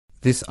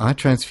This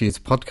iTransfuse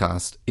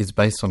podcast is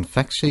based on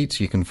fact sheets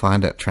you can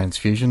find at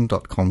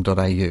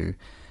transfusion.com.au,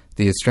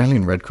 the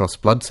Australian Red Cross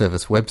Blood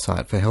Service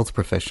website for health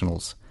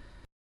professionals.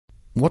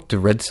 What do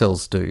red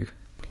cells do?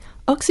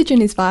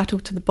 Oxygen is vital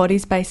to the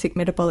body's basic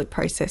metabolic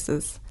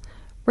processes.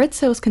 Red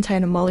cells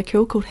contain a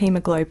molecule called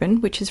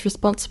hemoglobin, which is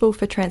responsible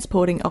for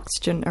transporting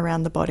oxygen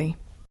around the body.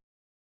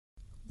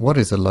 What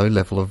is a low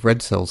level of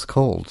red cells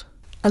called?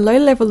 A low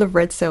level of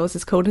red cells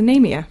is called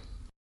anemia.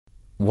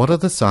 What are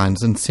the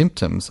signs and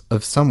symptoms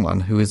of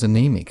someone who is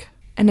anemic?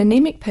 An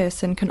anemic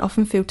person can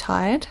often feel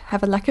tired,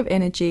 have a lack of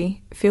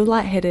energy, feel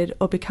lightheaded,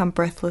 or become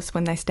breathless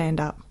when they stand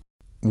up.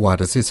 Why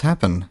does this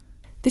happen?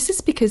 This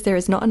is because there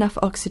is not enough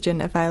oxygen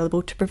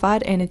available to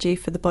provide energy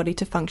for the body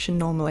to function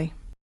normally.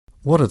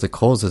 What are the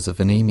causes of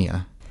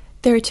anemia?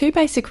 There are two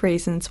basic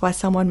reasons why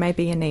someone may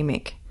be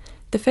anemic.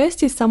 The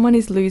first is someone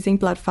is losing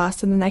blood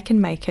faster than they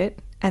can make it,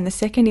 and the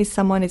second is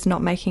someone is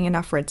not making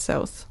enough red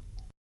cells.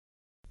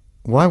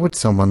 Why would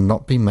someone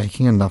not be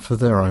making enough of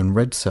their own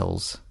red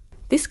cells?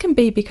 This can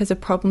be because of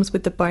problems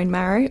with the bone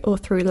marrow or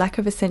through lack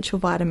of essential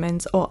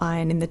vitamins or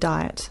iron in the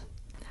diet.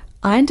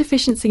 Iron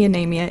deficiency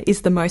anemia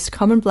is the most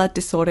common blood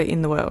disorder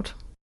in the world.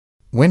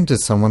 When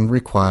does someone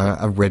require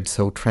a red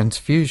cell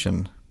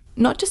transfusion?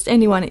 Not just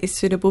anyone is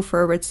suitable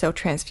for a red cell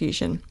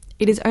transfusion.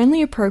 It is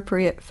only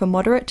appropriate for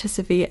moderate to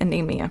severe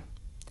anemia.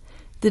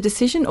 The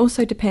decision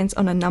also depends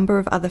on a number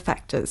of other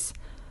factors.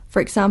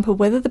 For example,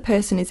 whether the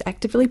person is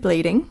actively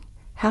bleeding,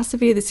 how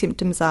severe the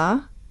symptoms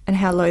are, and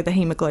how low the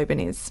hemoglobin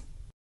is.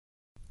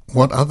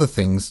 What other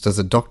things does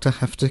a doctor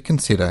have to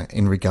consider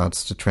in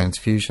regards to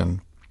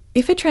transfusion?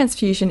 If a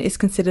transfusion is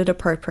considered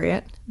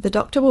appropriate, the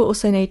doctor will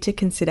also need to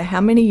consider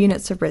how many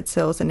units of red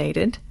cells are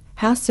needed,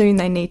 how soon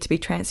they need to be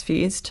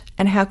transfused,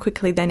 and how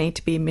quickly they need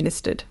to be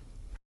administered.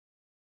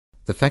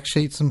 The fact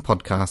sheets and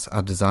podcasts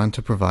are designed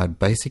to provide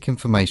basic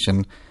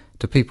information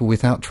to people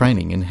without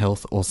training in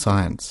health or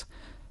science.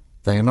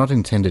 They are not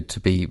intended to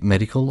be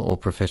medical or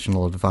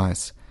professional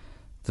advice.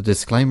 The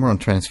disclaimer on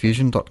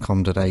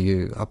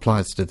transfusion.com.au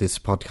applies to this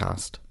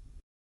podcast.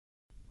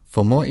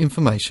 For more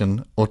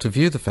information or to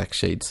view the fact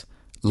sheets,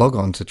 log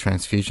on to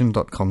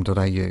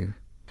transfusion.com.au.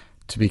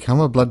 To become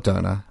a blood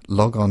donor,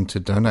 log on to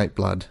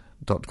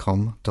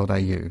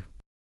donateblood.com.au.